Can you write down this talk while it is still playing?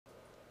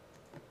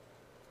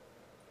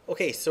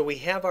Okay, so we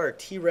have our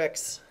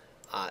T-Rex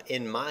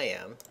in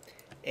Maya,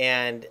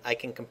 and I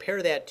can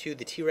compare that to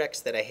the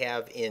T-Rex that I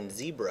have in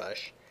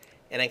ZBrush,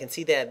 and I can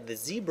see that the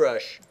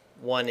ZBrush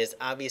one is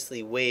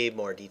obviously way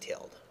more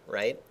detailed,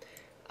 right?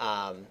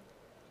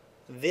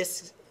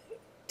 This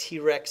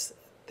T-Rex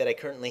that I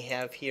currently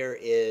have here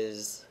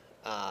is,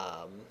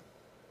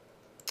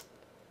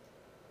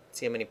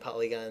 see how many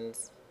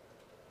polygons?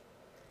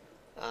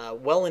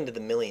 Well into the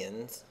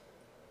millions.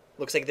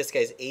 Looks like this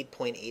guy's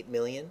 8.8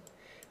 million.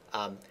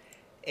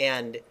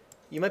 And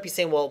you might be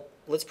saying, well,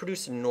 let's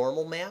produce a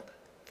normal map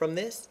from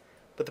this.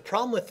 But the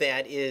problem with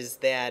that is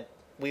that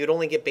we would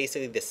only get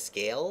basically the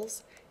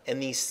scales,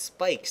 and these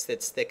spikes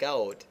that stick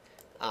out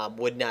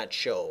would not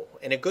show.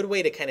 And a good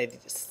way to kind of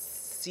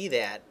see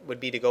that would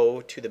be to go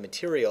to the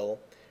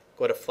material,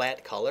 go to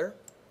flat color,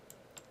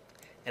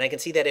 and I can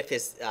see that if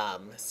his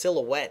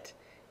silhouette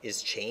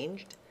is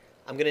changed,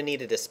 I'm going to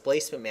need a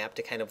displacement map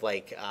to kind of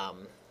like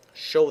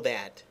show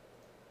that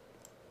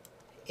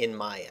in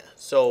Maya.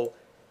 So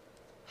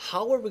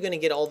how are we going to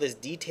get all this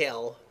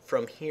detail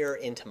from here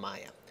into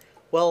Maya?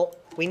 Well,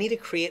 we need to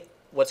create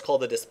what's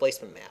called a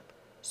displacement map.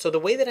 So the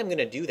way that I'm going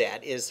to do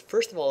that is,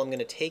 first of all, I'm going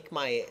to take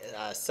my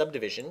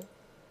subdivision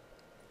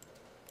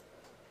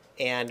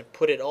and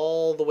put it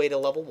all the way to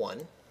level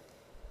 1.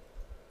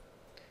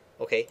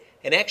 Okay,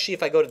 and actually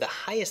if I go to the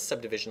highest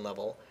subdivision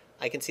level,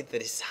 I can see that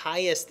this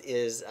highest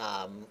is,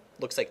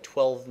 looks like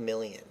 12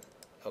 million.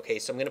 Okay,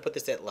 so I'm going to put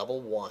this at level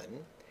 1.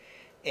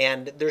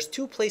 And there's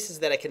two places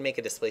that I can make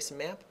a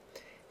displacement map.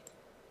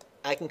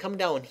 I can come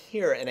down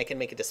here and I can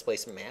make a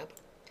displacement map.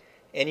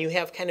 And you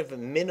have kind of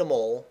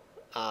minimal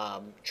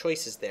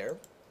choices there.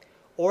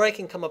 Or I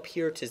can come up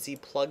here to Z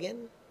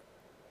plugin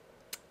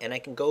and I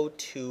can go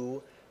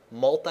to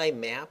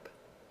Multimap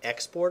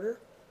Exporter.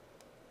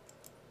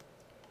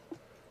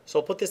 So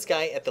I'll put this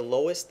guy at the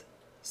lowest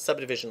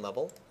subdivision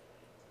level.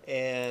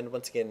 And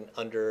once again,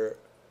 under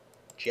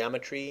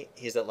geometry,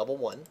 he's at level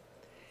 1.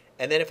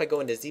 And then if I go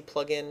into Z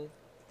plugin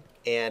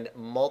and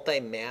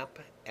Multimap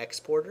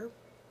Exporter,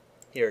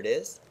 here it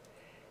is.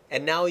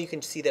 And now you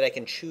can see that I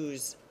can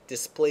choose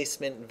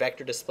displacement,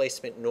 vector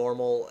displacement,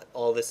 normal,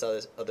 all this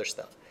other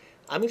stuff.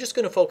 I'm just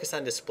going to focus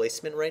on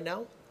displacement right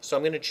now. So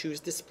I'm going to choose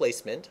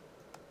displacement.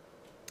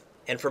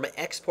 And for my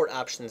export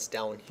options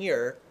down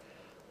here,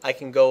 I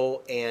can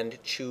go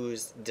and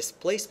choose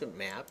displacement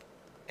map.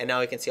 And now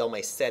I can see all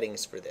my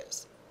settings for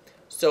this.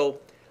 So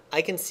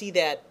I can see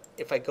that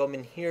if I go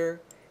in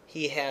here,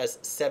 he has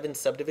 7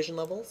 subdivision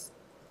levels.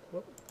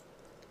 Whoop.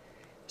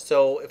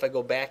 So if I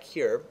go back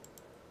here,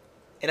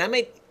 and I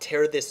might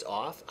tear this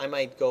off. I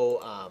might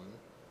go,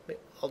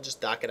 I'll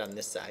just dock it on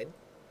this side.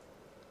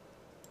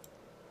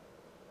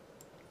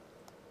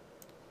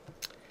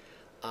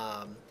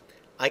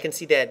 I can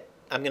see that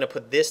I'm going to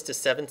put this to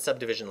 7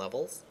 subdivision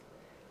levels.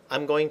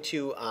 I'm going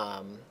to,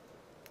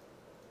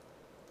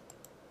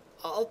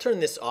 I'll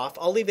turn this off.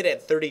 I'll leave it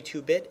at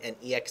 32-bit and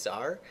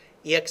EXR.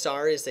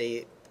 EXR is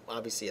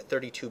obviously a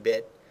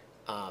 32-bit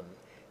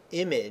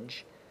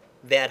image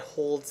that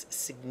holds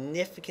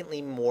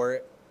significantly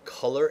more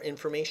color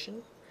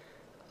information.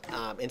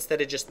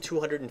 Instead of just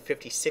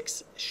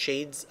 256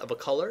 shades of a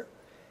color,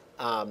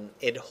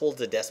 it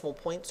holds a decimal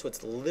point, so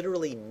it's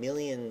literally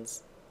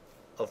millions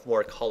of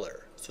more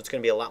color. So it's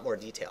going to be a lot more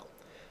detail.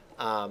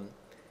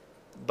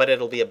 But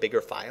it'll be a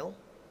bigger file.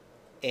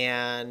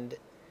 And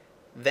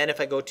then if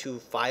I go to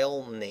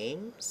File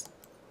Names,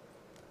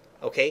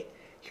 okay,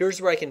 here's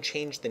where I can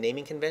change the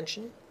naming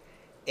convention.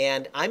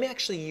 And I'm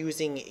actually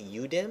using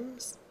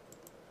UDIMs.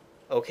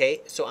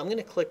 Okay, so I'm going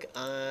to click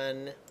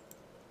on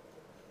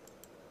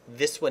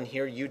this one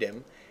here,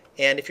 UDIM.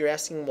 And if you're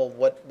asking, well,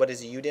 what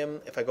is a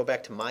UDIM? If I go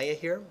back to Maya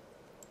here,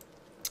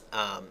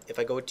 if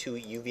I go to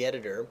UV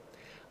Editor,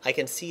 I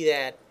can see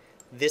that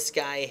this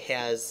guy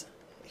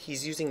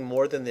he's using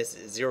more than this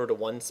 0 to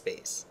 1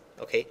 space.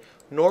 Okay,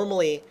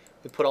 normally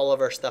we put all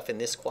of our stuff in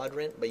this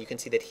quadrant, but you can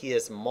see that he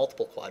has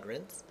multiple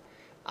quadrants.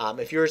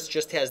 If yours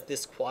just has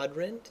this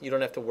quadrant, you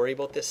don't have to worry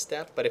about this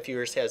step, but if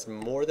yours has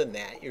more than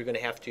that, you're going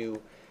to have to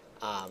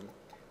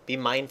be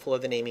mindful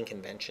of the naming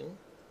convention.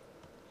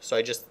 So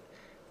I just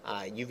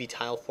UV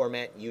tile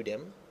format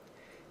UDIM,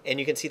 and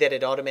you can see that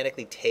it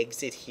automatically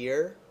tags it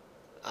here.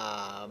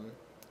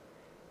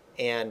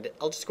 And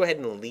I'll just go ahead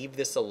and leave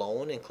this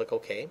alone and click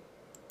OK.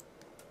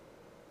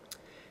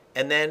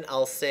 And then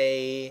I'll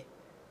say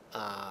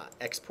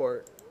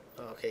export,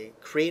 okay,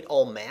 create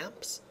all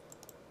maps.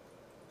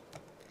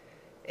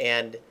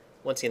 And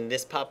once again,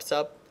 this pops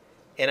up,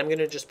 and I'm going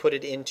to just put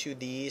it into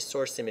the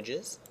source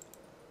images.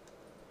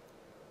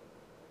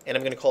 And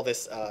I'm going to call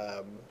this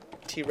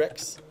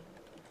T-Rex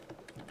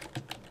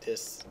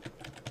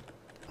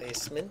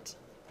displacement.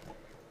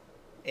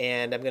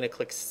 And I'm going to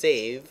click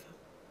Save.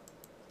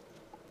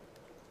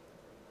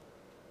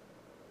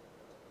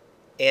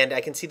 And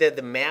I can see that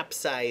the map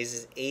size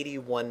is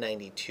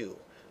 8192.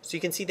 So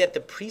you can see that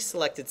the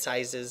pre-selected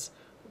sizes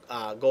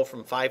go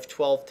from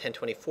 512,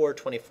 1024,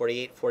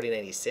 2048,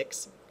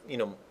 4096, you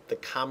know, the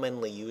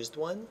commonly used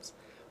ones.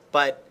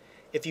 But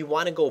if you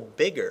want to go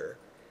bigger,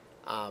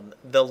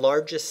 The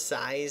largest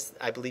size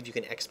I believe you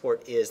can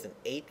export is an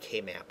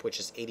 8K map, which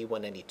is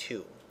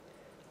 8192.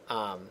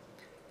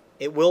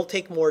 It will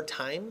take more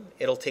time.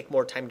 It'll take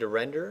more time to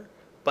render,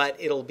 but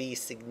it'll be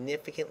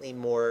significantly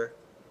more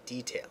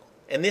detail.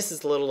 And this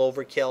is a little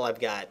overkill. I've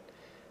got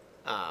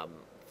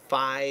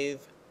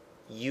 5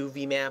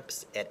 UV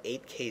maps at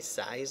 8K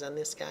size on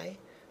this guy,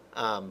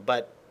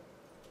 but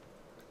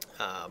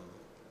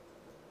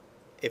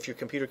if your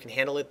computer can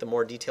handle it, the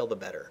more detail, the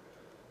better.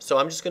 So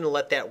I'm just going to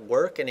let that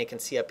work, and you can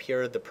see up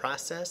here the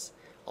process.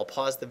 I'll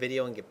pause the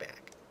video and get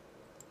back.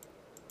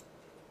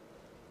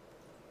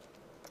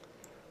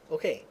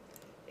 Okay,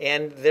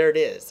 and there it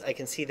is. I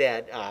can see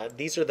that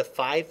these are the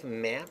 5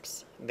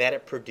 maps that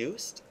it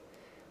produced.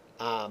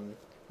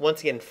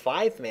 Once again,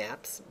 5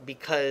 maps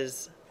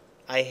because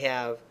I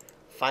have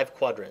 5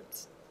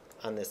 quadrants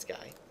on this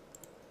guy.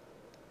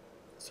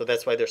 So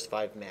that's why there's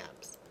 5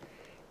 maps.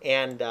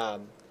 And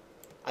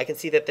I can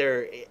see that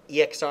they're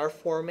EXR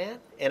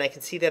format, and I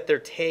can see that they're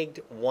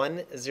tagged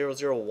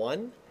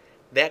 1001.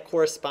 That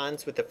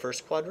corresponds with the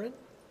first quadrant.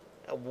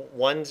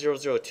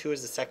 1002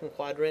 is the second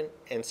quadrant,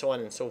 and so on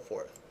and so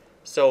forth.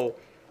 So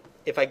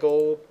if I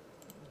go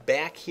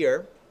back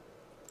here,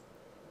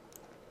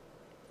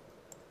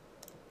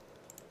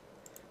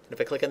 and if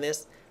I click on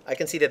this, I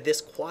can see that this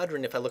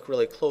quadrant, if I look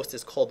really close,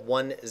 is called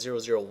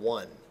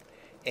 1001.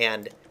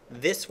 And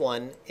this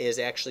one is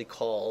actually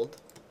called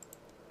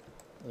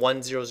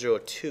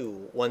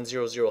 1002,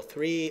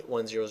 1003,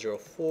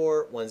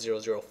 1004,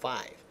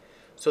 1005.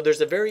 So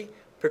there's a very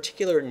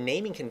particular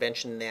naming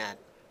convention that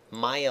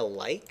Maya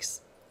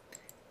likes,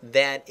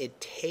 that it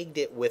tagged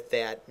it with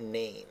that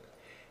name.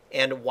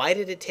 And why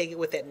did it tag it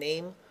with that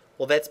name?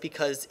 Well, that's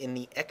because in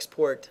the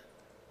export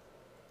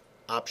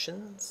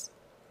options,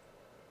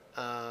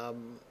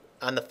 on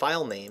the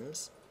file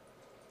names,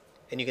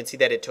 and you can see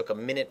that it took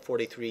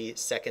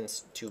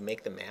 1:43 to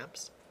make the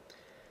maps.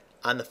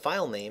 On the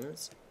file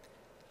names,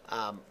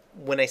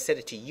 when I set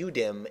it to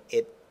UDIM,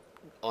 it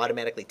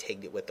automatically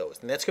tagged it with those.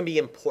 And that's going to be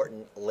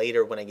important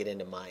later when I get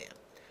into Maya.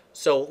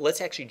 So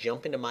let's actually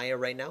jump into Maya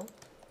right now.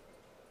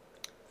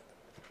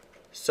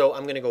 So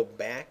I'm going to go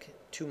back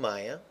to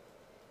Maya.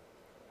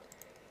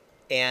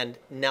 And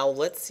now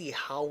let's see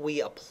how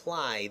we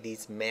apply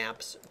these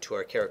maps to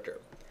our character.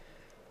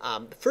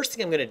 The first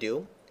thing I'm going to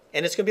do,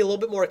 and it's going to be a little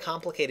bit more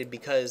complicated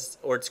because,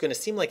 or it's going to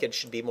seem like it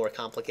should be more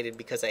complicated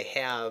because I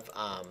have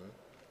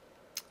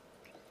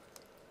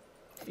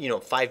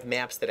 5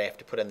 maps that I have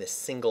to put on this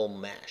single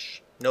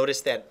mesh.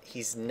 Notice that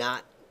he's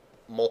not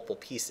multiple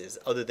pieces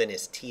other than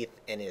his teeth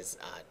and his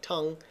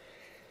tongue,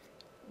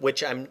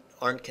 which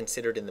aren't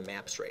considered in the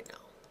maps right now.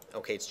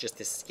 Okay, it's just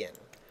his skin.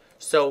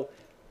 So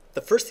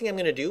the first thing I'm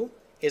going to do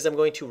is I'm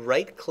going to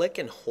right click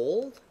and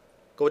hold,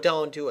 go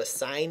down to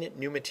assign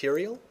new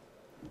material,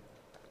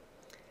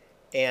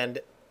 and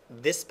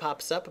this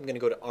pops up. I'm going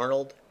to go to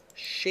Arnold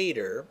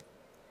Shader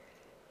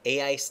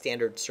AI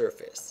Standard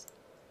Surface.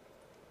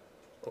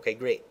 Okay,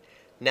 great.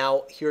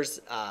 Now here's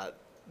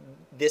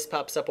this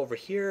pops up over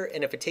here,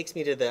 and if it takes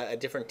me to a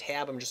different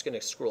tab, I'm just going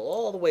to scroll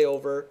all the way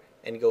over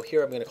and go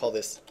here. I'm going to call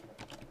this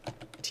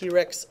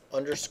T-Rex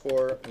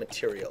 _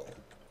 material.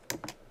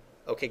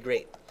 Okay,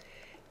 great.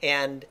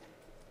 And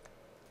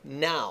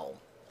now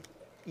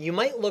you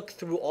might look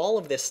through all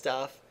of this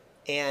stuff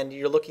and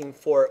you're looking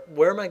for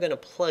where am I going to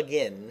plug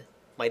in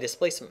my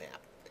displacement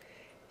map.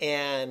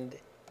 And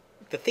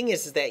the thing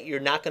is that you're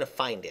not going to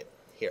find it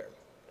here.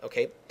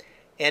 Okay.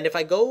 And if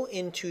I go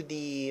into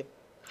the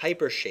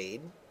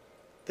hypershade,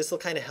 this will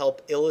kind of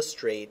help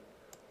illustrate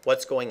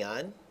what's going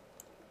on.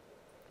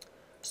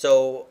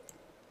 So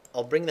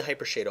I'll bring the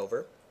hypershade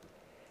over,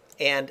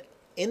 and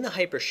in the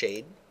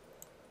hypershade,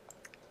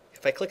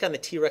 if I click on the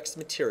T-Rex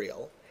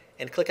material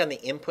and click on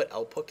the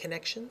input-output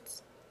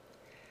connections,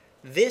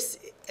 this,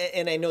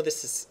 and I know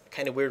this is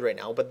kind of weird right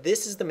now, but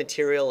this is the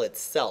material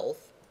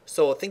itself.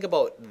 So think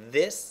about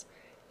this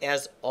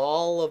as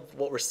all of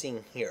what we're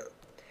seeing here.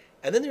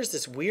 And then there's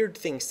this weird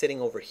thing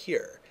sitting over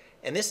here,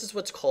 and this is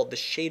what's called the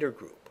shader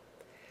group.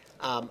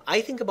 I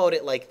think about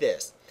it like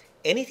this.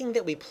 Anything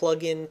that we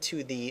plug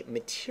into the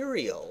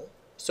material,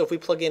 so if we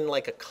plug in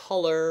like a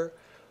color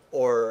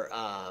or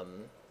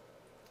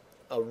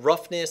a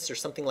roughness or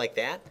something like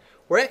that,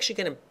 we're actually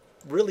going to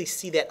really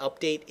see that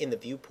update in the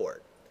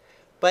viewport.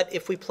 But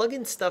if we plug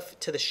in stuff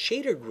to the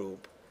shader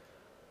group,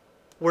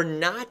 we're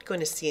not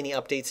going to see any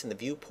updates in the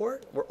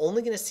viewport. We're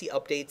only going to see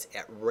updates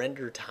at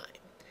render time.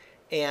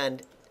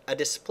 And a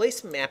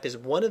displacement map is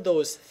one of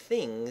those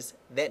things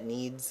that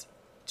needs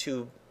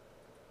to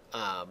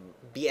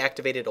be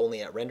activated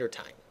only at render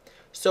time.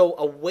 So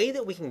a way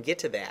that we can get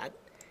to that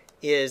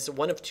is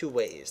one of 2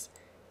 ways.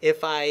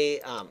 If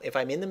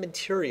I'm in the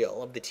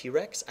material of the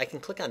T-Rex, I can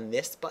click on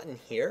this button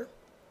here,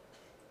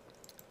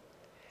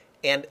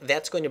 and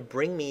that's going to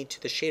bring me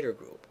to the shader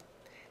group.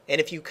 And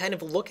if you kind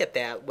of look at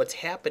that, what's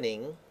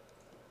happening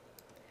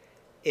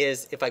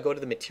is if I go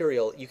to the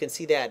material, you can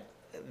see that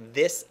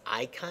this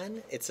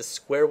icon, it's a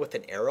square with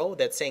an arrow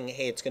that's saying,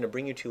 hey, it's going to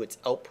bring you to its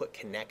output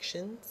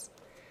connections.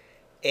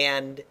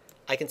 And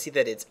I can see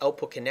that its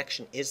output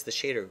connection is the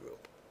shader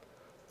group.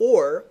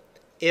 Or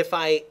if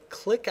I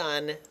click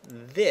on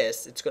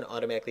this, it's going to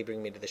automatically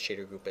bring me to the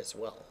shader group as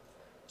well.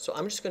 So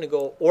I'm just going to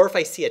go, or if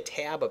I see a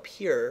tab up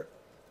here,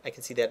 I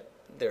can see that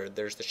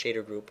there's the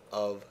shader group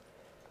of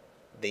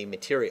the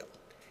material.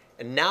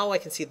 And now I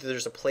can see that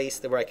there's a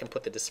place where I can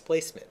put the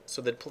displacement.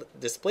 So the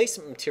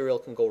displacement material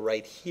can go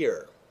right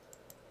here.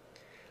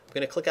 I'm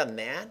going to click on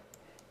that,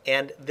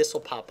 and this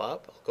will pop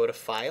up. I'll go to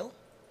File,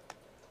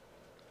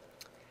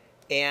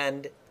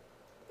 and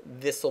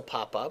this will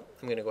pop up.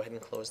 I'm going to go ahead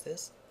and close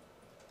this.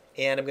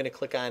 And I'm going to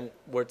click on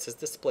where it says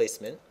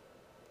Displacement,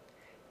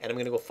 and I'm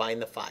going to go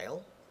find the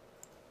file.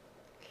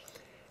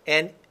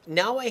 And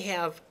now I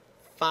have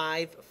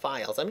 5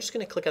 files. I'm just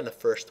going to click on the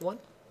first one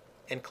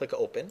and click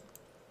Open.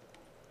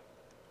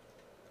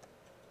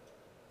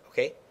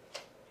 Okay,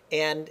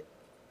 and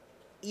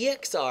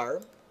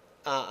EXR,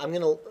 I'm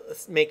going to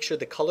make sure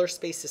the color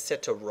space is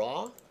set to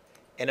raw,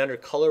 and under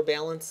color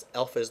balance,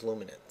 alpha is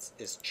luminance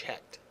is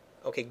checked.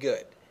 Okay,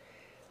 good.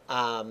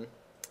 And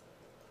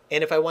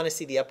if I want to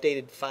see the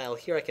updated file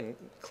here, I can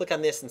click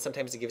on this, and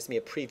sometimes it gives me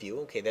a preview.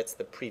 Okay, that's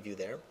the preview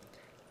there.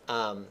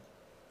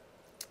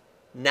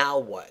 Now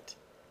what?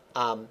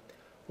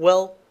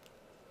 Well,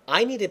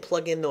 I need to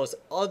plug in those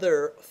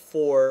other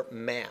 4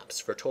 maps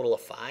for a total of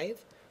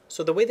 5.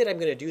 So the way that I'm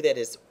going to do that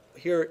is,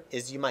 here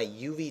is my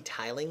UV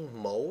tiling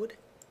mode.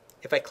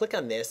 If I click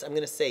on this, I'm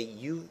going to say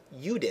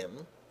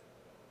UDIM,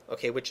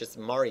 okay, which is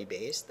Mari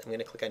based. I'm going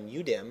to click on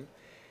UDIM,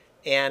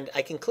 and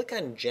I can click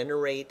on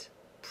Generate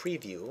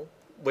Preview,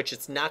 which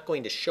it's not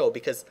going to show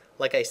because,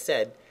 like I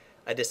said,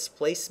 a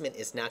displacement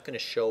is not going to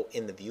show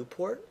in the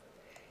viewport.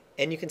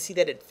 And you can see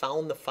that it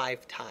found the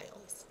 5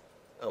 tiles.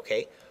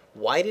 Okay,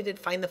 why did it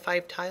find the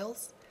 5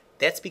 tiles?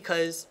 That's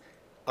because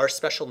our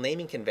special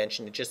naming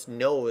convention, it just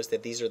knows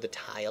that these are the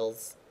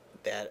tiles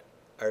that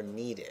are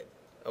needed.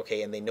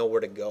 Okay, and they know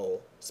where to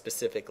go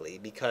specifically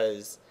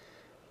because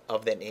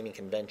of that naming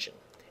convention.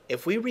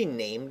 If we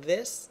renamed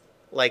this,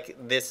 like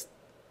this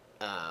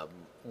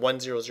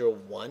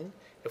 1001,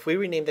 if we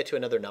renamed that to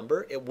another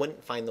number, it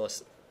wouldn't find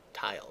those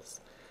tiles.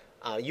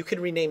 You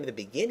could rename the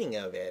beginning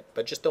of it,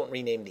 but just don't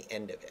rename the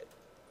end of it.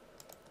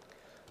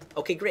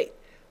 Okay, great.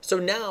 So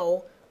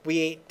now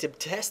to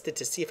test it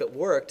to see if it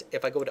worked,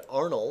 if I go to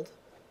Arnold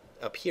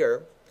up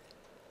here,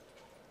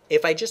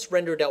 if I just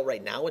render it out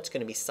right now, it's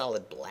going to be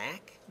solid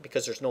black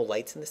because there's no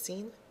lights in the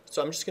scene.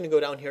 So I'm just going to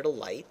go down here to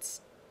Lights,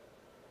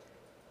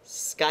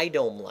 Sky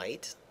Dome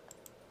Light,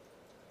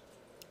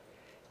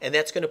 and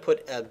that's going to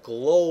put a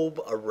globe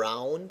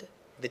around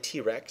the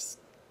T-Rex.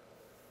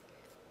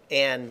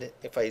 And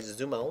if I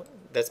zoom out,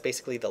 that's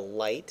basically the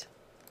light.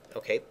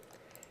 Okay.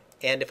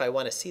 And if I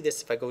want to see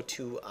this, if I go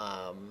to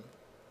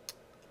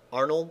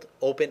Arnold,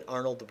 open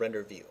Arnold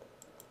render view.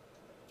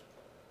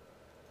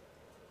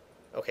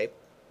 Okay.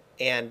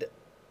 And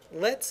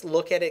let's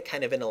look at it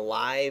kind of in a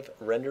live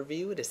render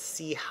view to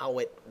see how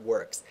it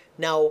works.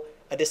 Now,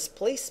 a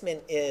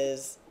displacement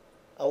is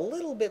a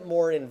little bit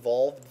more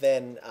involved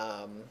than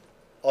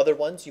other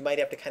ones. You might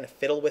have to kind of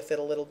fiddle with it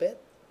a little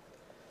bit.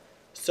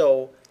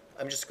 So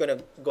I'm just going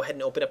to go ahead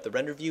and open up the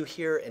render view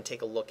here and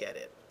take a look at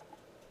it.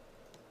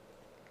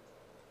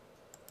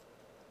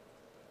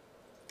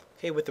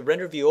 Okay, with the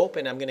render view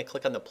open, I'm going to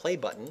click on the play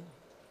button.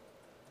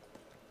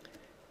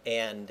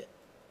 And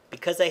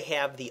because I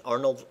have the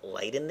Arnold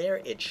light in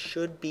there, it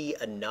should be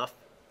enough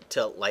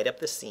to light up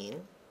the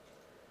scene.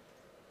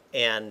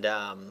 And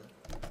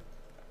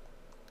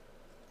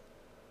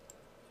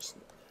just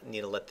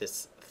need to let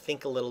this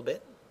think a little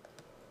bit.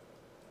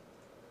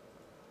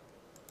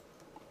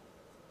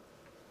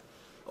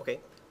 Okay,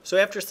 so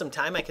after some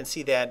time, I can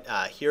see that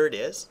here it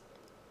is.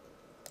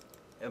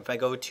 If I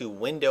go to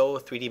Window,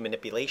 3D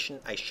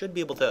Manipulation, I should be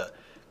able to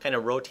kind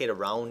of rotate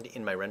around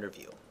in my render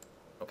view.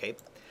 Okay,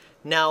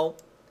 now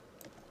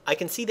I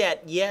can see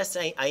that, yes,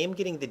 I am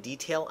getting the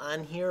detail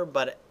on here,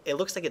 but it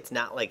looks like it's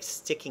not like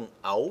sticking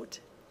out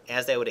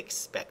as I would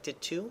expect it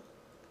to.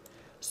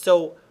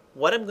 So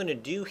what I'm going to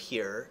do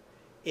here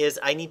is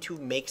I need to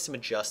make some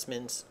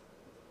adjustments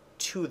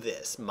to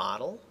this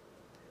model.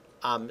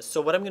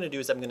 So what I'm going to do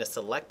is I'm going to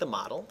select the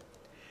model,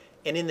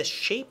 and in the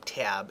Shape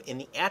tab in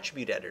the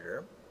Attribute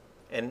Editor,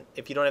 and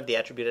if you don't have the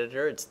Attribute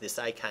Editor, it's this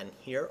icon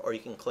here, or you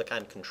can click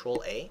on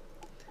Control-A.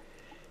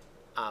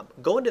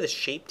 Go into the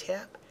Shape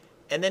tab,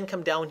 and then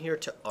come down here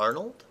to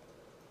Arnold,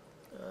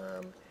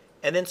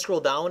 and then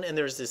scroll down, and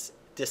there's this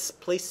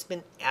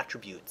Displacement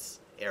Attributes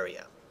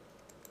area.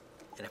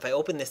 And if I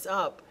open this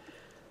up,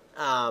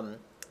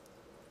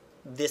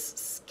 this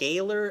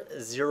scalar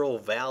 0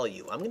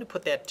 value, I'm going to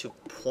put that to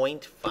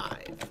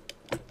 0.5.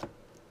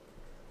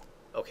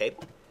 Okay,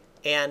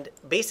 and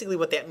basically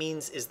what that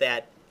means is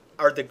that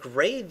are the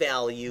gray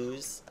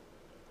values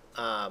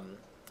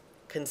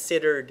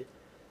considered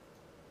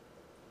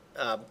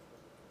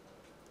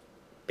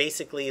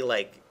basically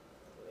like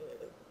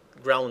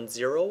ground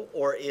zero,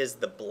 or is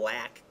the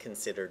black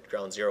considered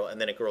ground zero,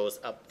 and then it grows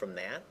up from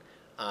that?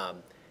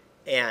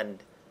 And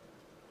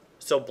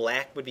so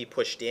black would be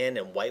pushed in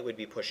and white would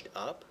be pushed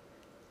up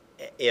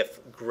if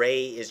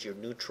gray is your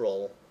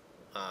neutral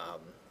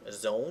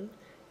zone,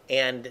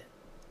 and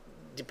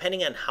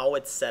depending on how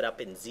it's set up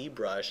in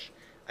ZBrush,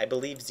 I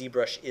believe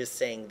ZBrush is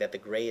saying that the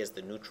gray is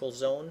the neutral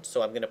zone,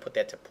 so I'm going to put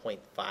that to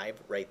 0.5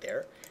 right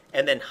there.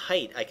 And then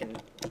height, I can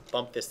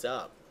bump this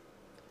up.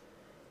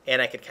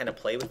 And I could kind of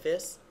play with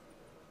this.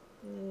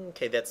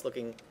 Okay, that's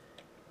looking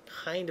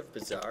kind of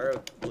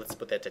bizarre. Let's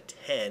put that to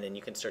 10, and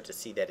you can start to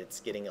see that it's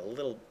getting a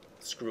little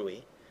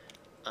screwy.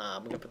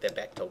 I'm going to put that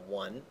back to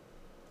 1.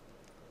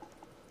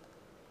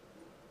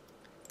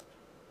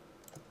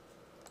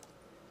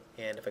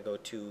 And if I go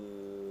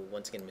to,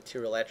 once again,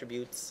 material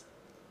attributes,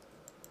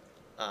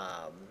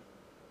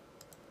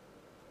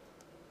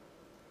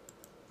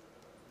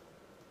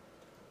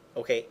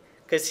 okay,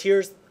 because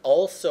here's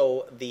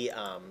also the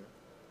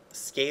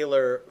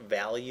scalar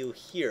value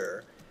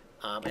here.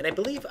 And I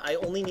believe I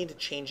only need to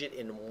change it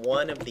in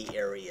one of the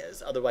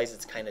areas, otherwise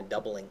it's kind of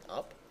doubling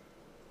up.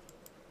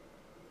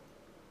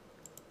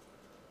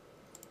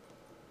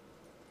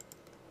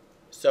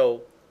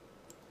 So,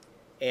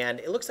 and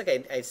it looks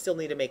like I still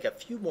need to make a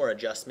few more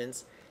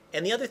adjustments.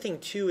 And the other thing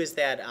too is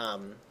that,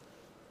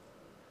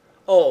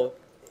 oh,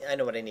 I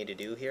know what I need to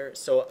do here.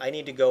 So I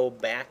need to go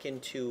back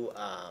into,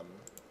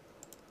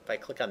 if I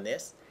click on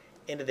this,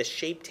 into the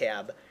Shape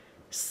tab,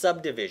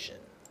 Subdivision,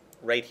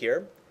 right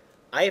here.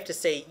 I have to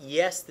say,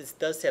 yes, this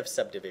does have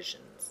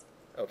subdivisions.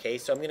 Okay,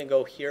 so I'm going to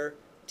go here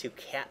to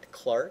Cat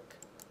Clark.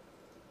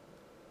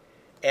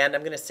 And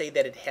I'm going to say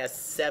that it has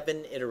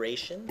 7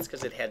 iterations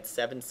because it had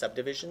 7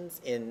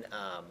 subdivisions in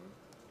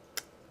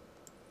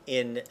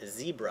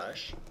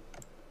ZBrush.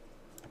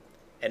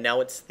 And now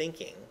it's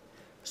thinking.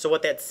 So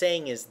what that's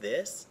saying is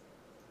this.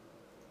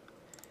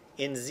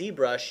 In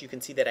ZBrush, you can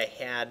see that I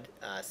had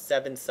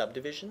 7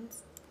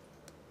 subdivisions.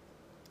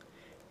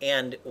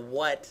 And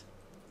what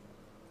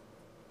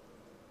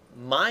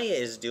Maya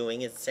is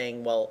doing is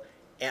saying, well,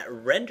 at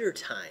render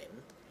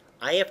time,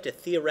 I have to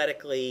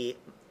theoretically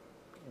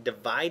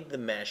divide the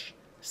mesh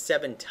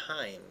 7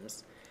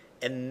 times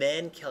and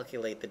then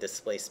calculate the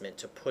displacement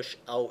to push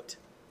out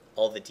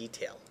all the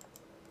detail.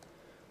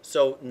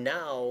 So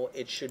now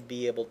it should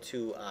be able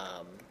to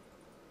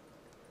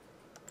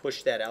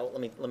push that out.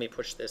 Let me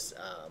push this,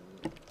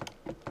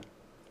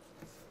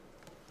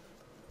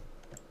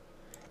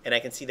 and I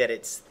can see that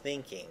it's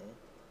thinking.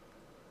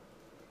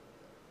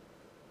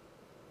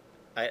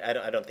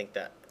 I don't think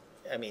that,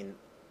 I mean,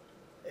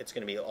 it's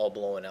going to be all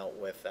blown out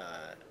with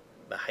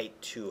the height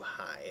too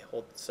high.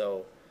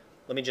 So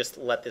let me just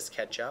let this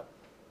catch up.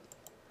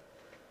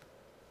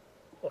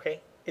 Okay,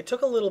 it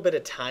took a little bit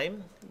of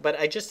time, but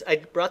I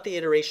brought the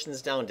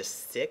iterations down to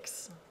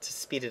 6 to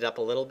speed it up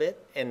a little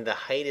bit, and the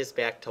height is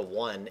back to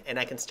 1, and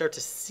I can start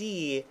to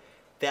see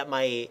that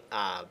my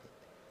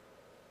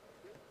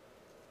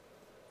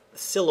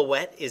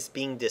silhouette is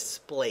being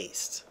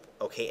displaced,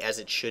 okay, as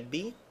it should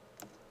be.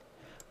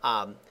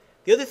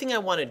 The other thing I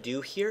want to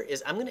do here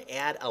is I'm going to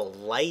add a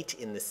light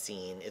in the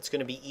scene. It's going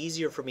to be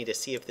easier for me to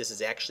see if this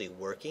is actually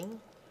working.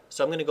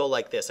 So I'm going to go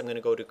like this. I'm going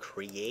to go to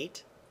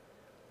Create,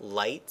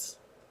 Lights,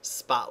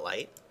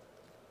 Spotlight.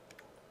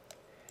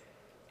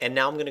 And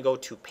now I'm going to go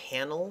to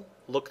Panel,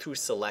 Look Through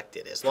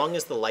Selected. As long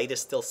as the light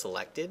is still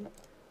selected,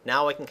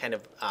 now I can kind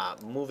of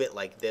move it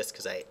like this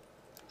because I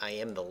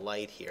am the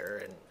light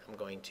here, and I'm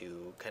going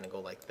to kind of go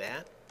like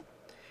that.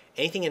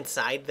 Anything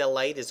inside the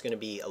light is going to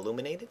be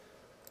illuminated.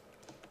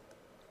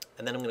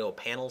 And then I'm going to go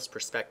Panels,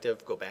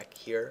 Perspective, go back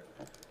here.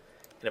 And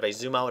if I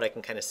zoom out, I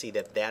can kind of see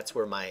that that's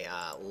where my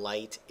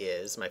light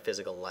is, my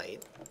physical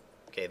light.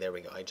 Okay, there we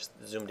go. I just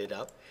zoomed it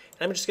up.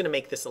 And I'm just going to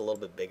make this a little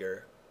bit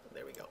bigger.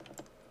 There we go.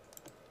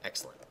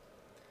 Excellent.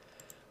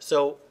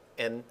 So,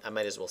 and I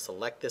might as well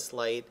select this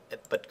light,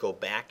 but go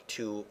back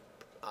to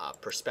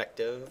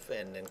Perspective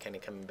and then kind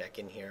of coming back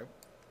in here.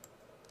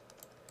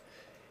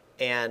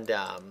 And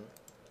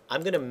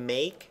I'm going to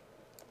make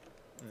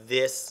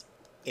this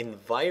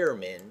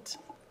environment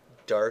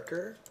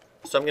darker.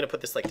 So I'm going to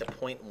put this like to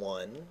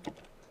 0.1,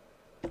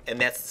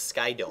 and that's the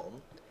sky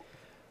dome.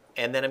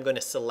 And then I'm going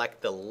to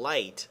select the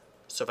light.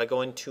 So if I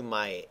go into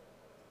my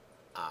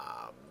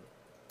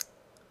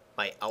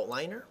my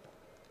outliner,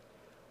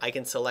 I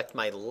can select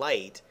my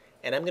light,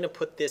 and I'm going to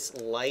put this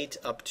light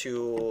up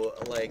to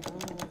like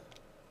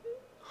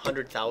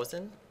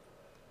 100,000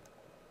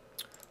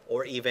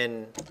 or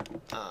even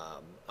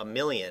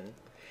 1,000,000.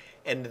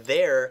 And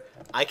there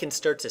I can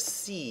start to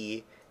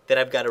see that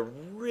I've got a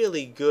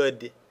really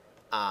good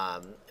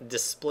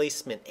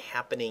displacement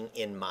happening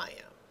in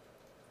Maya.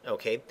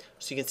 Okay,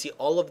 so you can see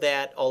all of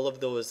that, all of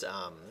those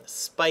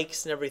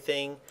spikes and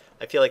everything.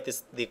 I feel like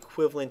the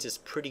equivalent is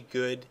pretty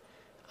good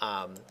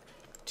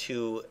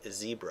to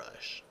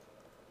ZBrush.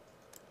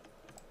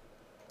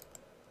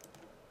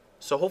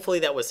 So hopefully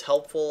that was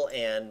helpful,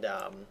 and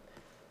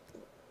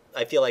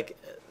I feel like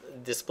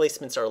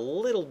displacements are a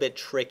little bit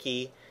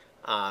tricky,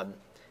 and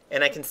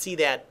I can see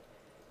that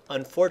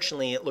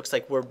unfortunately it looks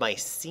like where my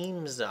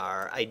seams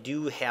are, I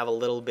do have a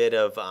little bit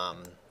of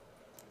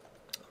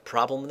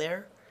problem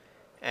there,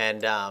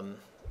 and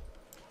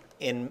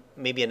in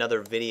maybe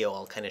another video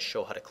I'll kind of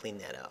show how to clean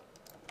that up.